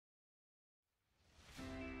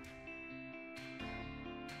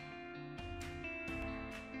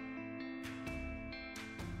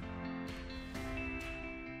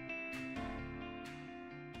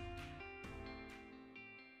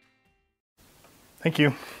Thank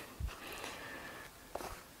you.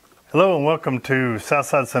 Hello and welcome to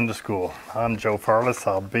Southside Sunday School. I'm Joe Farless.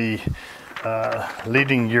 I'll be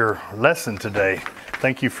leading your lesson today.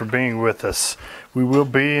 Thank you for being with us. We will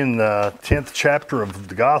be in the 10th chapter of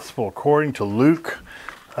the Gospel according to Luke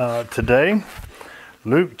today.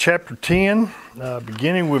 Luke chapter 10,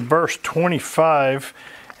 beginning with verse 25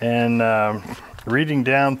 and reading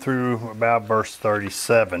down through about verse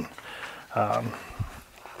 37.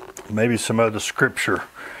 Maybe some other scripture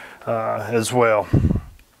as well.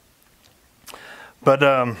 But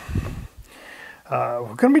we're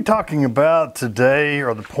going to be talking about today,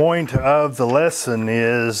 or the point of the lesson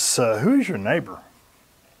is, who is your neighbor?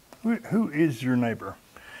 Who is your neighbor?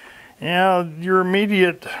 Now, your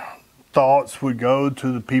immediate thoughts would go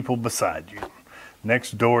to the people beside you,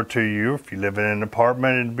 next door to you. If you live in an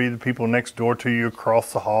apartment, it'd be the people next door to you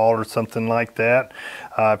across the hall or something like that.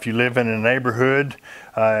 If you live in a neighborhood,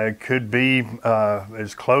 it could be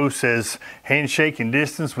as close as handshaking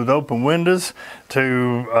distance with open windows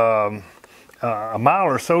to a mile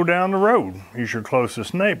or so down the road is your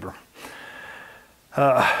closest neighbor.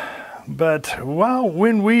 But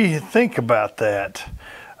when we think about that,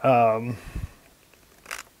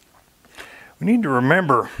 we need to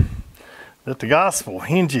remember that the gospel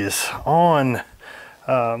hinges on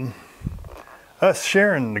us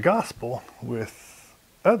sharing the gospel with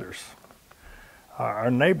others,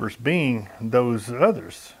 our neighbors being those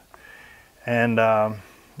others. And I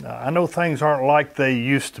know things aren't like they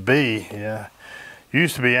used to be.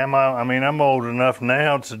 I'm old enough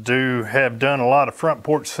now to have done a lot of front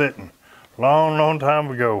porch sitting, long time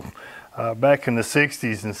ago, back in the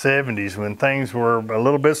 60s and 70s when things were a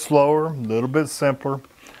little bit slower, a little bit simpler.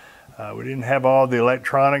 We didn't have all the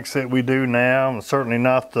electronics that we do now, and certainly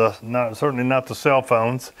not the cell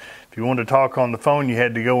phones. If you wanted to talk on the phone, you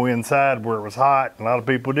had to go inside where it was hot, and a lot of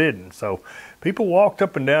people didn't. So people walked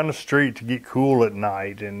up and down the street to get cool at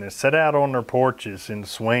night, and they sat out on their porches in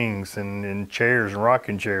swings and in chairs and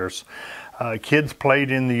rocking chairs. Kids played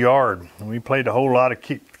in the yard, and we played a whole lot of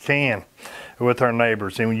can with our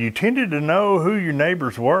neighbors. And you tended to know who your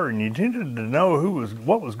neighbors were, and you tended to know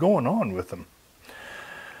what was going on with them.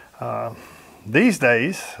 These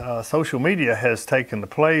days, social media has taken the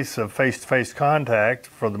place of face-to-face contact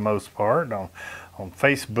for the most part on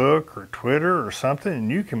Facebook or Twitter or something,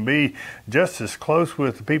 and you can be just as close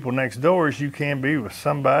with the people next door as you can be with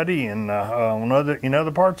somebody in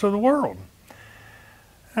other parts of the world.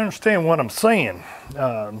 I understand what I'm saying.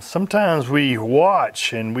 Sometimes we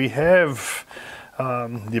watch and we have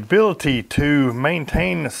the ability to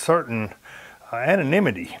maintain a certain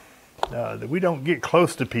anonymity. That we don't get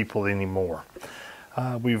close to people anymore.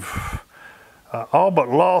 We've all but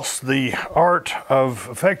lost the art of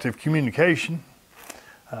effective communication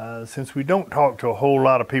since we don't talk to a whole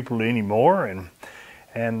lot of people anymore, and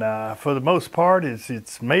for the most part,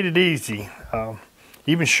 it's made it easy.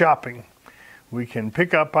 Even shopping, we can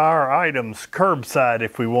pick up our items curbside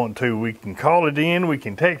if we want to. We can call it in, we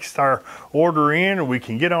can text our order in, or we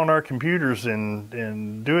can get on our computers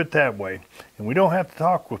and do it that way. And we don't have to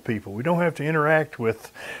talk with people. We don't have to interact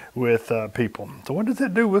with people. So what does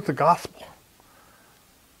that do with the gospel?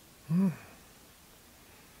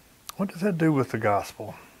 What does that do with the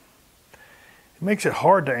gospel? It makes it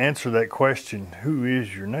hard to answer that question, who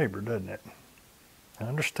is your neighbor, doesn't it? I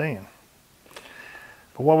understand.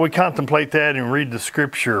 But while we contemplate that and read the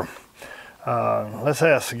scripture, let's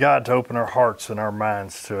ask God to open our hearts and our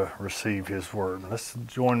minds to receive His word. Let's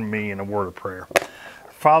join me in a word of prayer.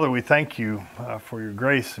 Father, we thank you for your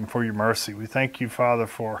grace and for your mercy. We thank you, Father,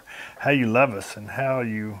 for how you love us and how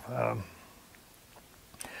you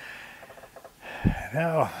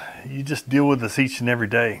just deal with us each and every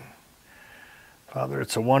day. Father,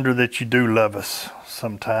 it's a wonder that you do love us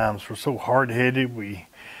sometimes. We're so hard-headed.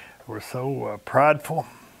 We're so prideful.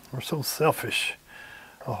 We're so selfish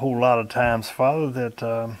a whole lot of times, Father, that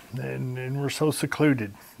and we're so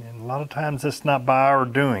secluded. And a lot of times it's not by our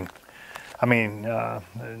doing. A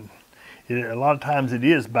lot of times it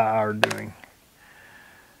is by our doing.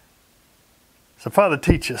 So, Father,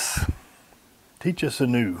 teach us. Teach us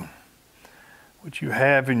anew what you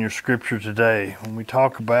have in your scripture today when we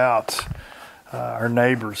talk about our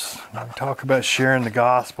neighbors. When we talk about sharing the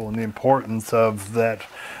gospel and the importance of that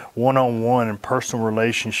one-on-one and personal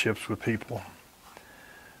relationships with people.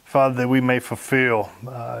 Father, that we may fulfill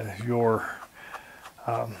your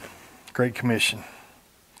Great Commission.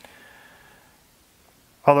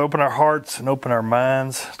 Father, open our hearts and open our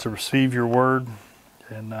minds to receive your word,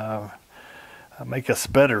 and make us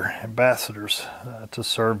better ambassadors to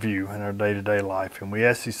serve you in our day-to-day life. And we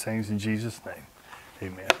ask these things in Jesus' name.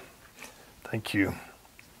 Amen. Thank you.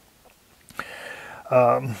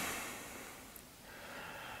 Love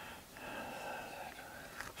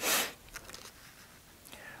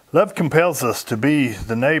compels us to be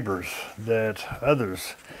the neighbors that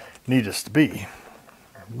others need us to be.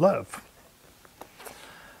 Love.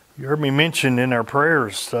 You heard me mention in our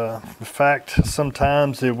prayers the fact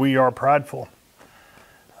sometimes that we are prideful,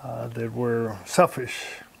 that we're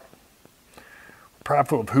selfish,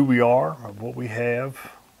 prideful of who we are, of what we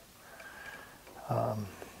have.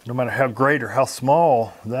 No matter how great or how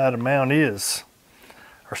small that amount is,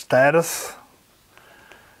 our status,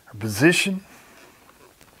 our position.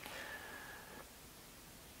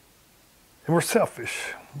 And we're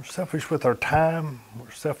selfish. We're selfish with our time. We're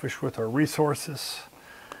selfish with our resources.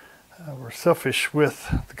 We're selfish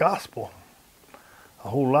with the gospel a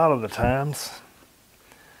whole lot of the times.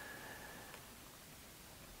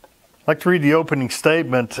 I'd like to read the opening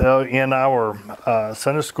statement in our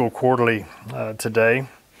Sunday School Quarterly today.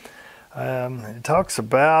 It talks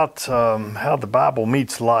about how the Bible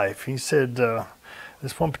meets life. He said,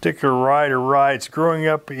 this one particular writer writes, growing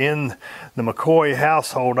up in the McCoy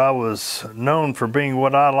household, I was known for being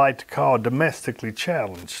what I like to call domestically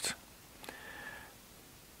challenged.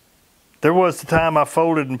 There was the time I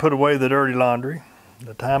folded and put away the dirty laundry,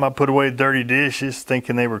 the time I put away the dirty dishes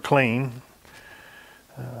thinking they were clean.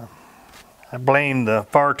 I blamed the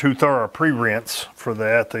far too thorough pre-rinse for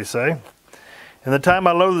that, they say. And the time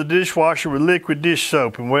I loaded the dishwasher with liquid dish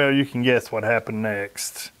soap, and well, you can guess what happened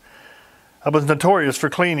next. I was notorious for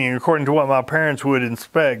cleaning according to what my parents would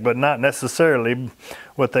inspect, but not necessarily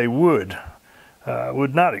what they would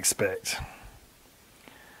not expect.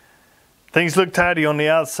 Things look tidy on the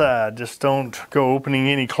outside. Just don't go opening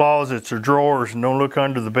any closets or drawers, and don't look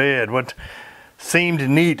under the bed. What seemed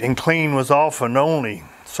neat and clean was often only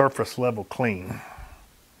surface level clean.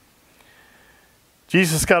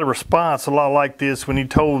 Jesus got a response a lot like this when he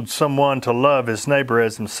told someone to love his neighbor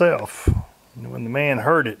as himself. And when the man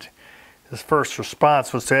heard it, his first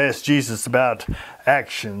response was to ask Jesus about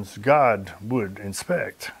actions God would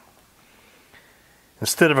inspect,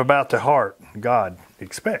 instead of about the heart God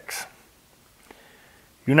expects.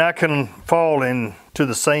 You and I can fall into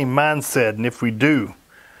the same mindset, and if we do,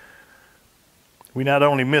 we not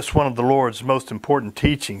only miss one of the Lord's most important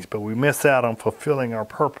teachings, but we miss out on fulfilling our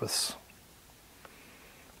purpose.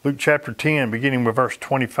 Luke chapter 10, beginning with verse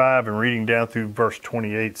 25 and reading down through verse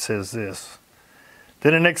 28, says this.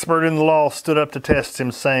 Then an expert in the law stood up to test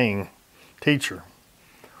him, saying, Teacher,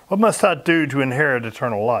 what must I do to inherit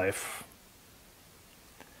eternal life?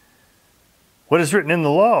 What is written in the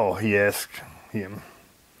law? He asked him.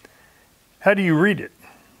 How do you read it?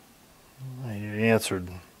 He answered,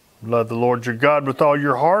 Love the Lord your God with all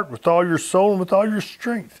your heart, with all your soul, and with all your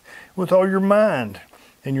strength, with all your mind,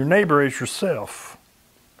 and your neighbor as yourself.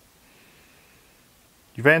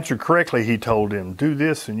 You've answered correctly, he told him. Do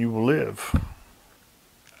this and you will live.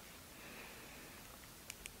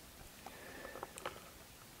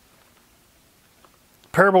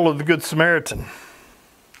 Parable of the Good Samaritan.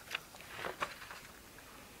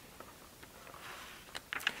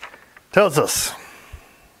 Tells us,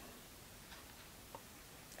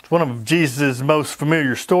 it's one of Jesus' most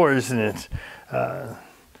familiar stories, and it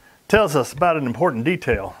tells us about an important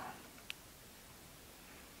detail.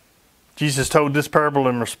 Jesus told this parable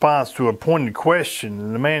in response to a pointed question,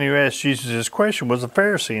 and the man who asked Jesus this question was a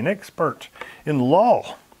Pharisee, an expert in the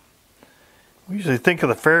law. We usually think of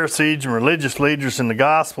the Pharisees and religious leaders in the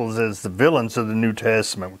Gospels as the villains of the New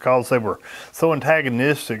Testament because they were so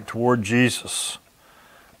antagonistic toward Jesus.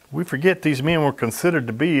 We forget these men were considered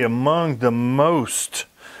to be among the most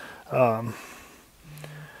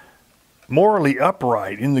morally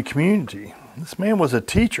upright in the community. This man was a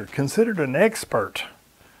teacher, considered an expert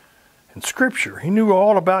in Scripture. He knew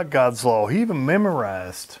all about God's law. He even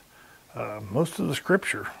memorized most of the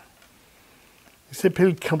Scripture. He said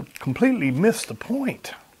he completely missed the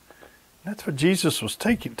point. That's what Jesus was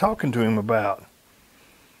talking to him about.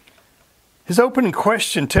 His opening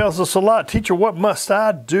question tells us a lot. Teacher, what must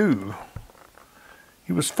I do?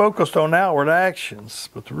 He was focused on outward actions,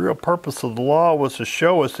 but the real purpose of the law was to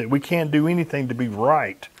show us that we can't do anything to be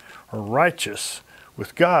right or righteous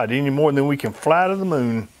with God any more than we can fly to the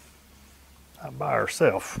moon by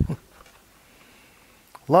ourselves.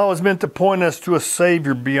 Law is meant to point us to a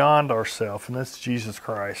Savior beyond ourselves, and that's Jesus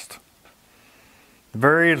Christ. The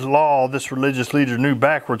very law this religious leader knew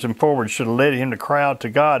backwards and forwards should have led him to cry out to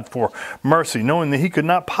God for mercy, knowing that he could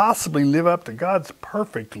not possibly live up to God's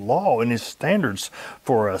perfect law and his standards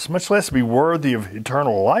for us, much less be worthy of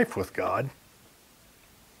eternal life with God.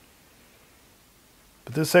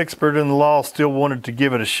 But this expert in the law still wanted to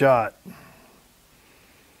give it a shot.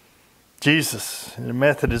 Jesus, in a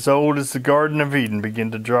method as old as the Garden of Eden,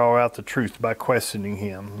 began to draw out the truth by questioning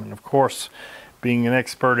him. And of course, being an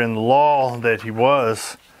expert in the law that he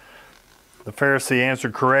was, the Pharisee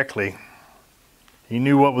answered correctly. He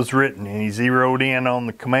knew what was written, and he zeroed in on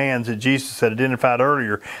the commands that Jesus had identified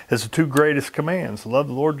earlier as the two greatest commands. Love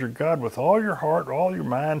the Lord your God with all your heart, all your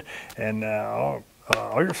mind, and all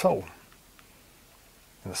your soul.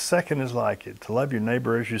 And the second is like it, to love your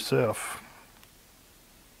neighbor as yourself.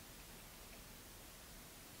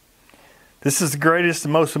 This is the greatest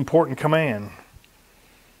and most important command.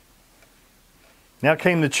 Now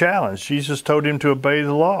came the challenge. Jesus told him to obey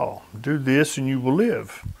the law. Do this and you will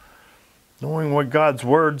live. Knowing what God's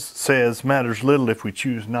word says matters little if we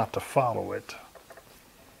choose not to follow it.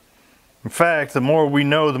 In fact, the more we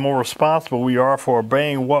know, the more responsible we are for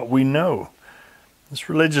obeying what we know. This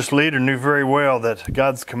religious leader knew very well that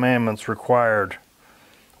God's commandments required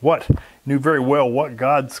what? Knew very well what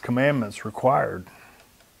God's commandments required.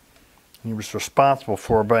 He was responsible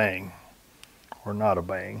for obeying or not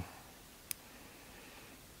obeying.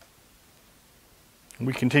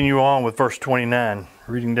 We continue on with verse 29,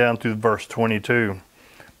 reading down through verse 22.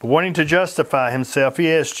 But wanting to justify himself,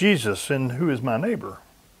 he asked Jesus, "And who is my neighbor?"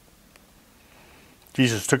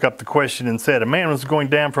 Jesus took up the question and said, "A man was going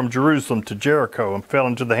down from Jerusalem to Jericho and fell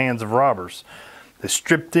into the hands of robbers. They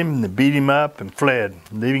stripped him and they beat him up and fled,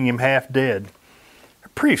 leaving him half dead. A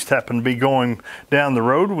priest happened to be going down the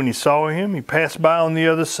road. When he saw him, he passed by on the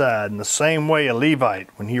other side. In the same way, a Levite,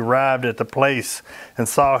 when he arrived at the place and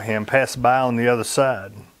saw him, passed by on the other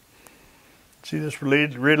side." See, this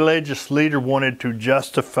religious leader wanted to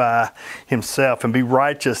justify himself and be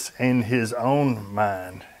righteous in his own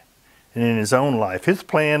mind and in his own life. His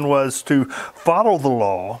plan was to follow the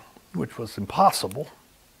law, which was impossible.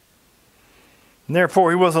 And therefore,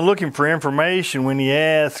 he wasn't looking for information when he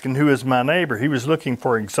asked, "And who is my neighbor?" He was looking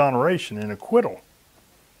for exoneration and acquittal.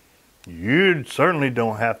 You certainly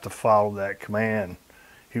don't have to follow that command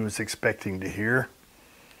he was expecting to hear.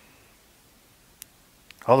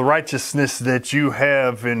 All the righteousness that you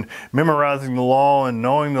have in memorizing the law and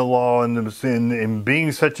knowing the law and in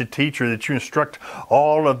being such a teacher that you instruct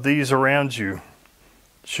all of these around you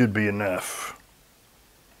should be enough.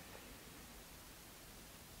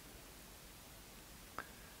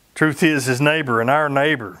 Truth is, his neighbor and our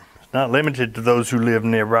neighbor is not limited to those who live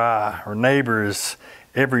nearby. Our neighbor is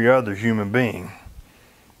every other human being.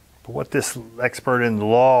 But what this expert in the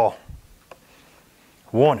law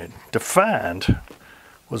wanted to find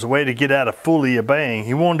was a way to get out of fully obeying.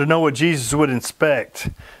 He wanted to know what Jesus would inspect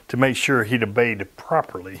to make sure he'd obeyed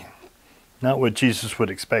properly, not what Jesus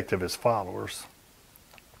would expect of his followers.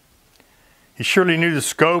 He surely knew the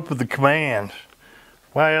scope of the command.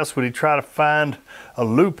 Why else would he try to find a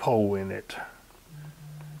loophole in it?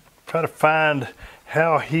 Try to find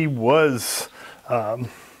how he was, how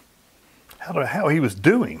he was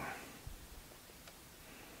doing.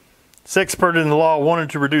 This expert in the law wanted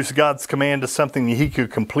to reduce God's command to something that he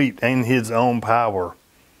could complete in his own power,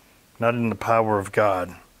 not in the power of God.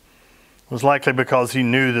 It was likely because he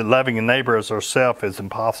knew that loving a neighbor as ourselves is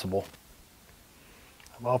impossible.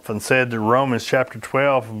 I've often said that Romans chapter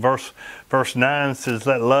 12, verse 9 says,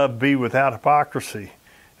 "Let love be without hypocrisy,"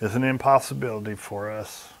 is an impossibility for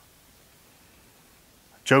us.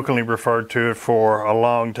 I jokingly referred to it for a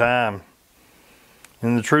long time.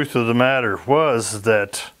 And the truth of the matter was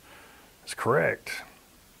that it's correct.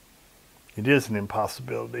 It is an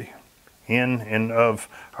impossibility. In and of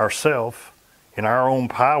ourself, in our own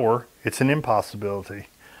power, it's an impossibility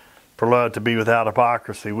for love to be without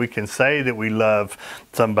hypocrisy. We can say that we love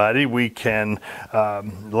somebody. We can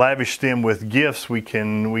lavish them with gifts. We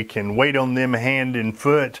can wait on them hand and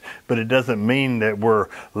foot, but it doesn't mean that we're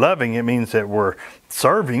loving. It means that we're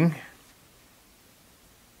serving.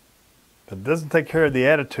 But it doesn't take care of the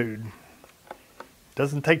attitude. It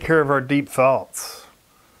doesn't take care of our deep thoughts.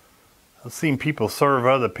 I've seen people serve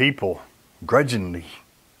other people grudgingly.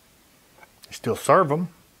 They still serve them.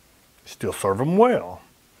 They still serve them well.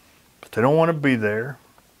 But they don't want to be there.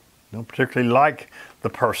 They don't particularly like the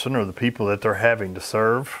person or the people that they're having to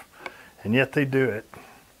serve. And yet they do it.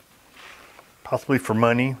 Possibly for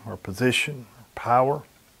money or position or power.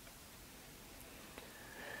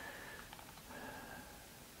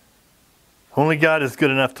 Only God is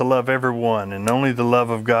good enough to love everyone, and only the love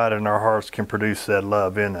of God in our hearts can produce that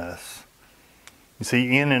love in us. You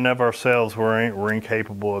see, in and of ourselves, we're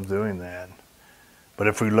incapable of doing that. But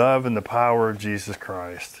if we love in the power of Jesus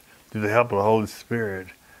Christ, through the help of the Holy Spirit,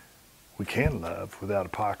 we can love without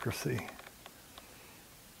hypocrisy.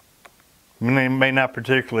 We may not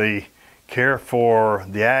particularly care for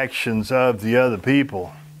the actions of the other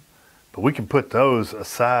people, But we can put those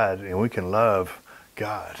aside and we can love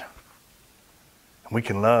God. And we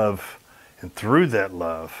can love, and through that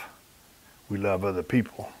love, we love other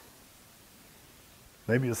people.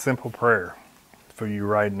 Maybe a simple prayer for you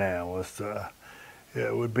right now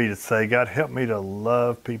it would be to say, God, help me to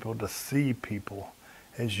love people, to see people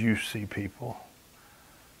as you see people.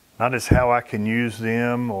 Not as how I can use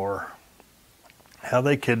them or how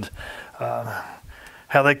they could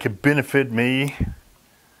benefit me.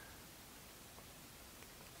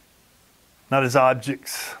 Not as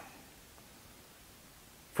objects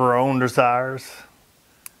for our own desires,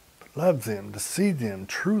 but love them, to see them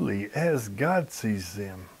truly as God sees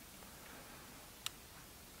them.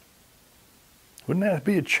 Wouldn't that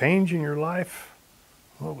be a change in your life?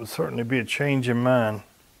 Well, it would certainly be a change in mine.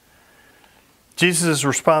 Jesus'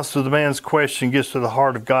 response to the man's question gets to the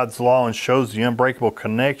heart of God's law and shows the unbreakable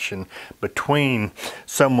connection between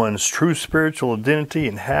someone's true spiritual identity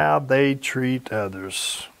and how they treat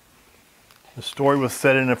others. The story was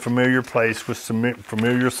set in a familiar place with some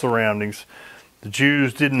familiar surroundings. The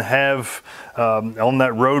Jews didn't have, on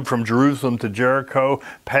that road from Jerusalem to Jericho,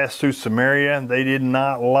 pass through Samaria. They did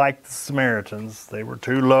not like the Samaritans. They were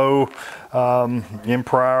too low in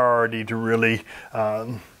priority to really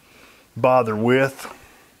bother with.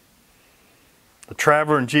 The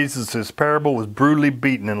traveler in Jesus' parable was brutally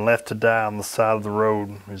beaten and left to die on the side of the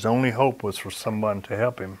road. His only hope was for someone to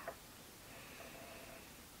help him.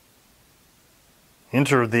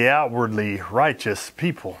 Enter the outwardly righteous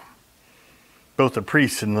people. Both the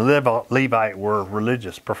priest and the Levite were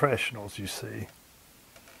religious professionals, you see.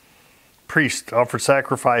 Priests offered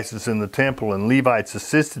sacrifices in the temple, and Levites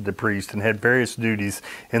assisted the priest and had various duties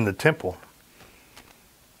in the temple.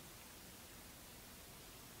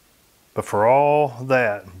 But for all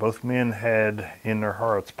that, both men had in their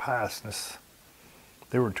hearts piousness.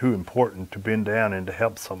 They were too important to bend down and to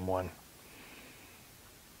help someone.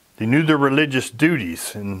 They knew their religious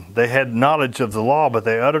duties, and they had knowledge of the law, but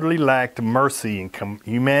they utterly lacked mercy and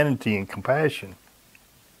humanity and compassion.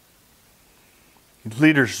 These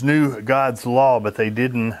leaders knew God's law, but they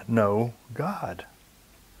didn't know God.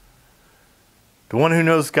 The one who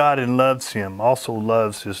knows God and loves Him also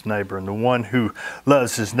loves his neighbor, and the one who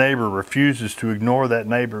loves his neighbor refuses to ignore that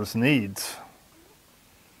neighbor's needs.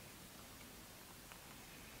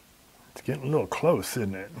 It's getting a little close,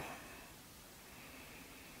 isn't it?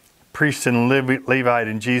 Priest and Levite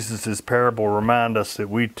in Jesus' parable remind us that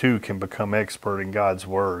we too can become expert in God's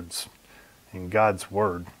words, in God's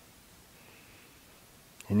word,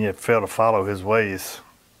 and yet fail to follow His ways.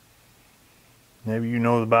 Maybe you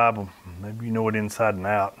know the Bible, maybe you know it inside and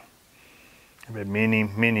out. I've had many,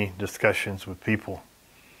 many discussions with people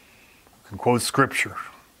who can quote Scripture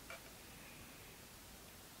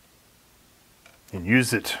and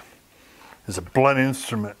use it as a blunt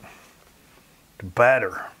instrument to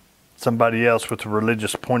batter somebody else with a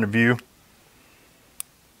religious point of view,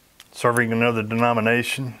 serving another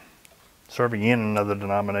denomination, serving in another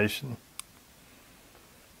denomination.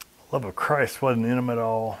 The love of Christ wasn't in them at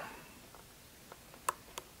all.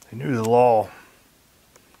 They knew the law.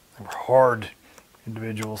 They were hard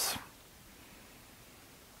individuals.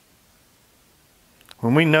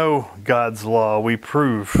 When we know God's law, we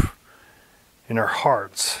prove in our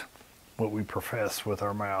hearts what we profess with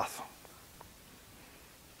our mouth.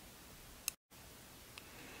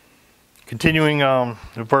 Continuing on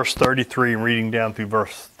to verse 33 and reading down through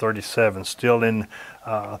verse 37, still in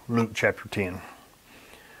Luke chapter 10.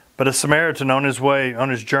 But a Samaritan on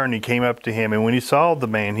his journey came up to him, and when he saw the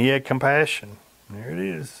man, he had compassion. There it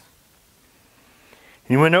is.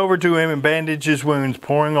 He went over to him and bandaged his wounds,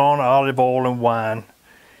 pouring on olive oil and wine.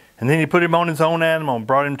 And then he put him on his own animal and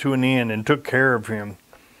brought him to an inn and took care of him.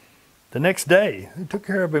 The next day, he took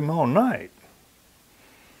care of him all night.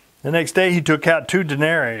 The next day, he took out 2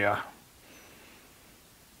 denarii,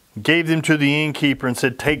 gave them to the innkeeper and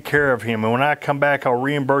said, "Take care of him, and when I come back, I'll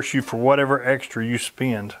reimburse you for whatever extra you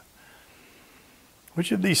spend."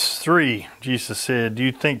 Which of these 3, Jesus said, do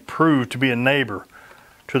you think proved to be a neighbor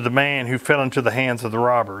to the man who fell into the hands of the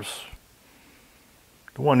robbers?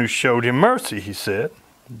 The one who showed him mercy, he said.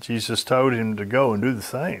 Jesus told him to go and do the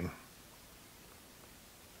same.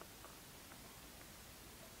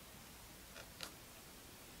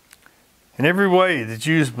 In every way, the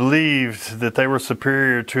Jews believed that they were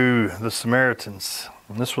superior to the Samaritans.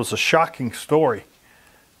 And this was a shocking story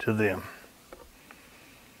to them.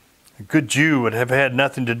 A good Jew would have had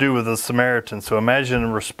nothing to do with the Samaritans. So imagine the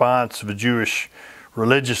response of a Jewish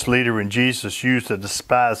religious leader when Jesus used a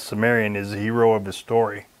despised Samaritan as the hero of his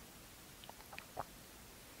story.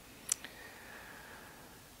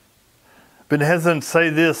 Been hesitant to say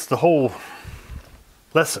this the whole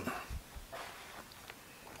lesson.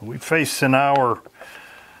 We face in our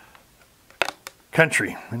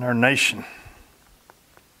country, in our nation,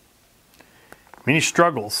 many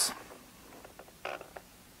struggles.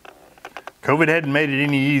 COVID hadn't made it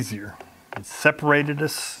any easier. It separated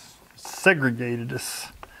us, segregated us,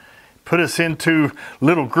 put us into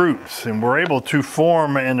little groups, and we're able to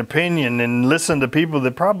form an opinion and listen to people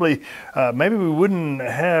that probably maybe we wouldn't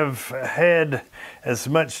have had as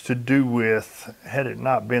much to do with had it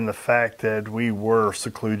not been the fact that we were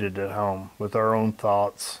secluded at home with our own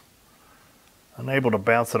thoughts, unable to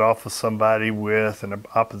bounce it off of somebody with an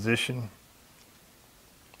opposition,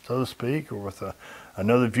 so to speak, or with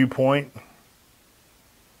another viewpoint,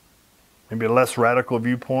 maybe a less radical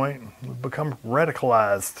viewpoint. We've become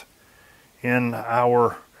radicalized in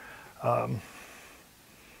our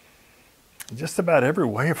just about every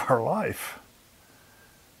way of our life.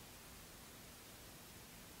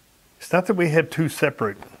 It's not that we have two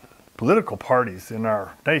separate political parties in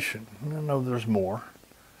our nation. I know there's more.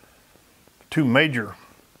 Two major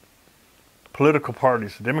political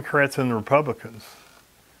parties, the Democrats and the Republicans.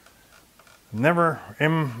 Never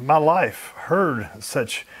in my life heard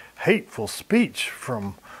such hateful speech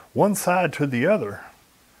from one side to the other.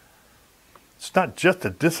 It's not just a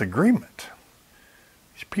disagreement.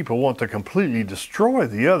 These people want to completely destroy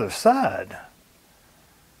the other side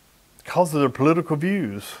because of their political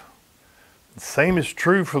views. The same is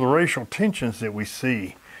true for the racial tensions that we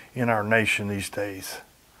see in our nation these days.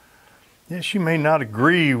 Yes, you may not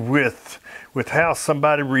agree with how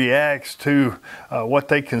somebody reacts to what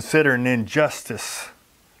they consider an injustice.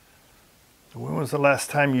 When was the last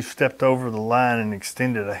time you stepped over the line and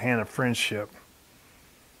extended a hand of friendship,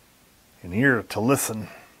 an ear to listen,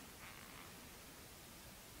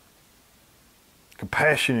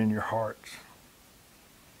 compassion in your heart,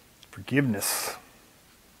 forgiveness,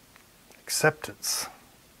 acceptance?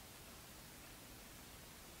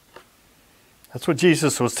 That's what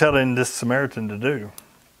Jesus was telling this Samaritan to do.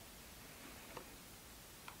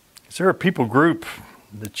 Is there a people group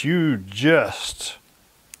that you just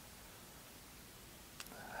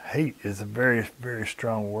hate? Is a very, very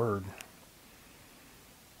strong word.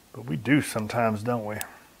 But we do sometimes, don't we?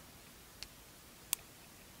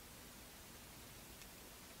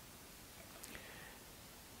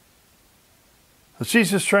 Was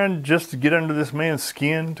Jesus trying just to get under this man's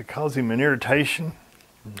skin to cause him an irritation?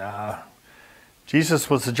 Nah. Jesus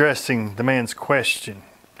was addressing the man's question,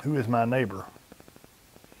 who is my neighbor?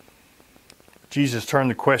 Jesus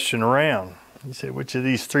turned the question around. He said, which of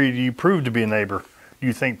these three do you prove to be a neighbor? Do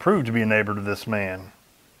you think proved to be a neighbor to this man?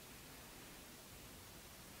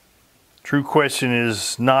 True question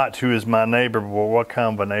is not who is my neighbor, but what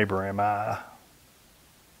kind of a neighbor am I?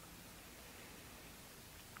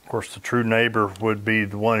 Of course, the true neighbor would be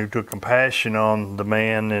the one who took compassion on the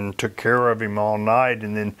man and took care of him all night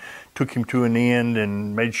and then took him to an end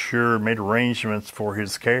and made arrangements for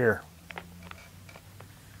his care.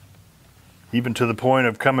 Even to the point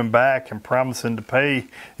of coming back and promising to pay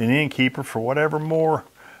an innkeeper for whatever more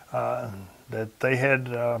that they had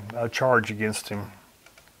a charge against him.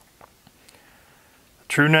 The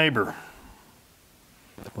true neighbor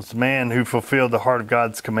was the man who fulfilled the heart of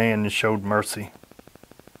God's command and showed mercy.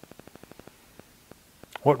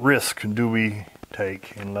 What risk do we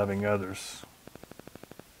take in loving others?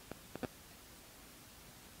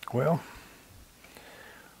 Well,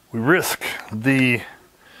 we risk the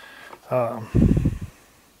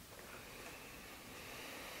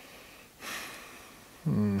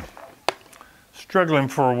struggling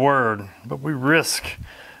for a word, but we risk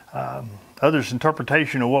others'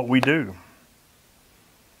 interpretation of what we do.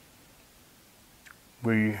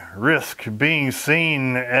 We risk being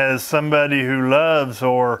seen as somebody who loves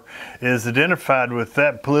or is identified with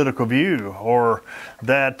that political view or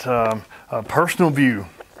that personal view.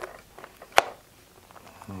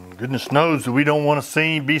 Goodness knows that we don't want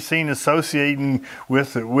to be seen associating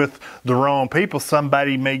with the wrong people.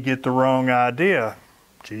 Somebody may get the wrong idea.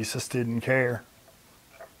 Jesus didn't care.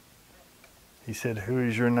 He said, who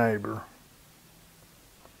is your neighbor?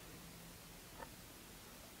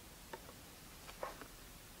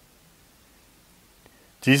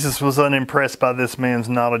 Jesus was unimpressed by this man's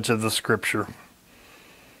knowledge of the Scripture,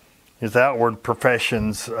 his outward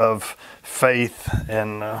professions of faith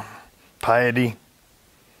and piety.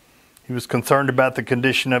 He was concerned about the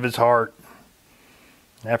condition of his heart.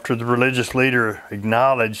 After the religious leader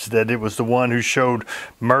acknowledged that it was the one who showed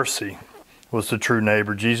mercy was the true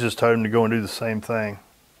neighbor, Jesus told him to go and do the same thing.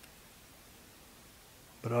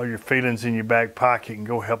 Put all your feelings in your back pocket and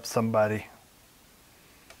go help somebody.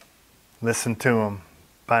 Listen to them.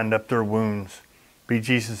 Bind up their wounds. Be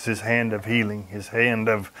Jesus' hand of healing, his hand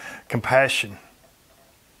of compassion.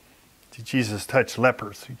 Jesus touched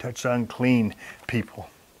lepers. He touched unclean people.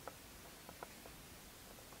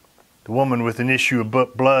 The woman with an issue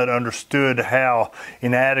of blood understood how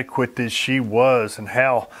inadequate that she was and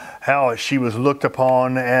how she was looked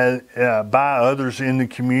upon by others in the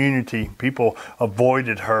community. People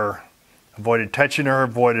avoided her, avoided touching her,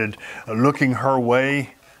 avoided looking her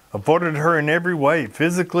way, avoided her in every way,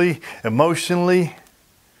 physically, emotionally.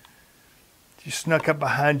 She snuck up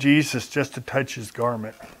behind Jesus just to touch his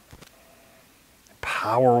garment.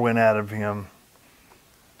 Power went out of him.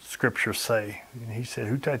 Scriptures say. And he said,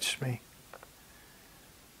 "Who touched me?"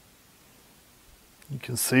 You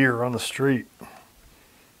can see her on the street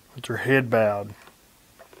with her head bowed,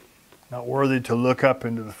 not worthy to look up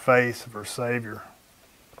into the face of her Savior,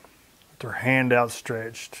 with her hand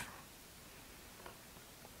outstretched.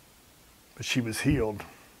 But she was healed.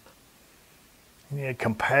 And he had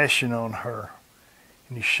compassion on her.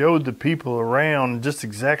 And he showed the people around just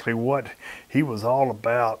exactly what he was all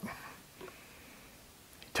about.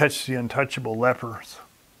 Touched the untouchable lepers,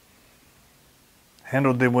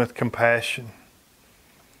 handled them with compassion.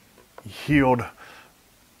 He healed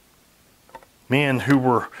men who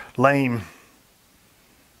were lame,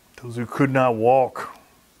 those who could not walk,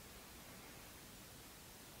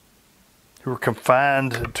 who were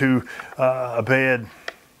confined to a bed.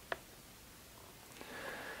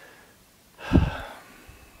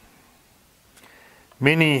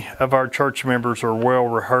 Many of our church members are well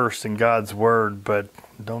rehearsed in God's Word, but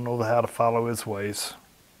don't know how to follow His ways.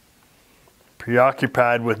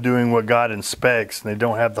 Preoccupied with doing what God inspects, and they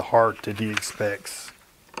don't have the heart that He expects.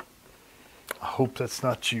 I hope that's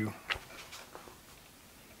not you.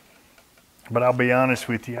 But I'll be honest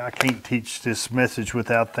with you, I can't teach this message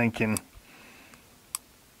without thinking,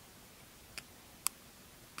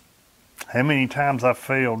 how many times I've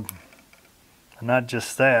failed. And not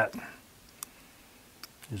just that.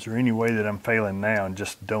 Is there any way that I'm failing now and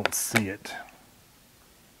just don't see it?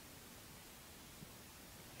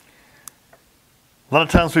 A lot of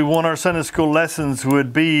times we want our Sunday school lessons to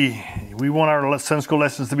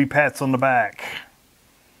be pats on the back.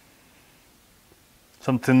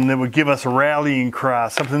 Something that would give us a rallying cry,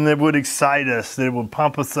 something that would excite us, that would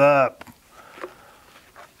pump us up,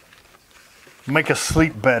 make us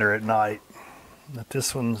sleep better at night. But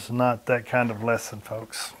this one's not that kind of lesson,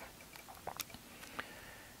 folks.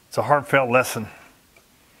 It's a heartfelt lesson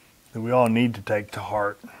that we all need to take to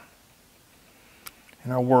heart.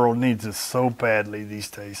 And our world needs it so badly these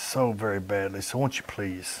days, so very badly. So won't you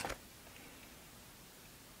please,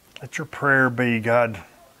 let your prayer be, God,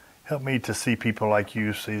 help me to see people like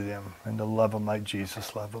you see them and to love them like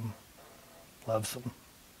Jesus loves them. We'll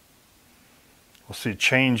see a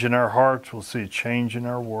change in our hearts. We'll see a change in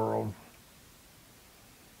our world.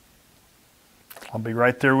 I'll be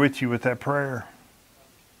right there with you with that prayer.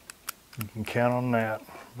 You can count on that.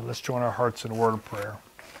 But let's join our hearts in a word of prayer.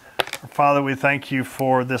 Father, we thank you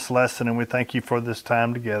for this lesson, and we thank you for this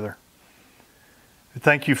time together. We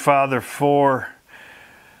thank you, Father, for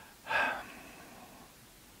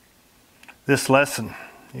this lesson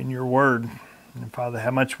in your word. And Father,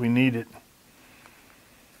 how much we need it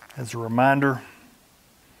as a reminder.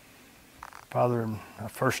 Father, a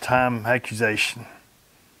first-time accusation.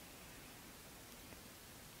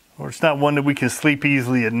 Lord, it's not one that we can sleep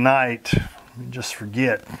easily at night and just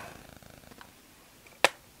forget.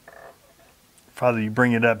 Father, you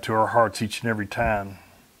bring it up to our hearts each and every time.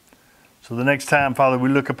 So the next time, Father, we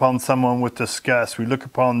look upon someone with disgust, we look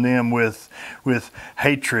upon them with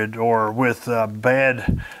hatred or with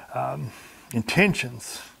bad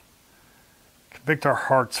intentions, convict our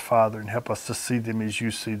hearts, Father, and help us to see them as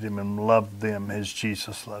you see them and love them as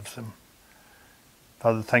Jesus loves them.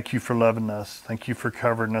 Father, thank you for loving us. Thank you for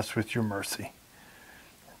covering us with your mercy.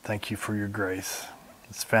 Thank you for your grace.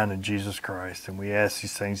 It's found in Jesus Christ. And we ask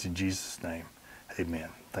these things in Jesus' name. Amen.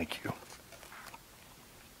 Thank you.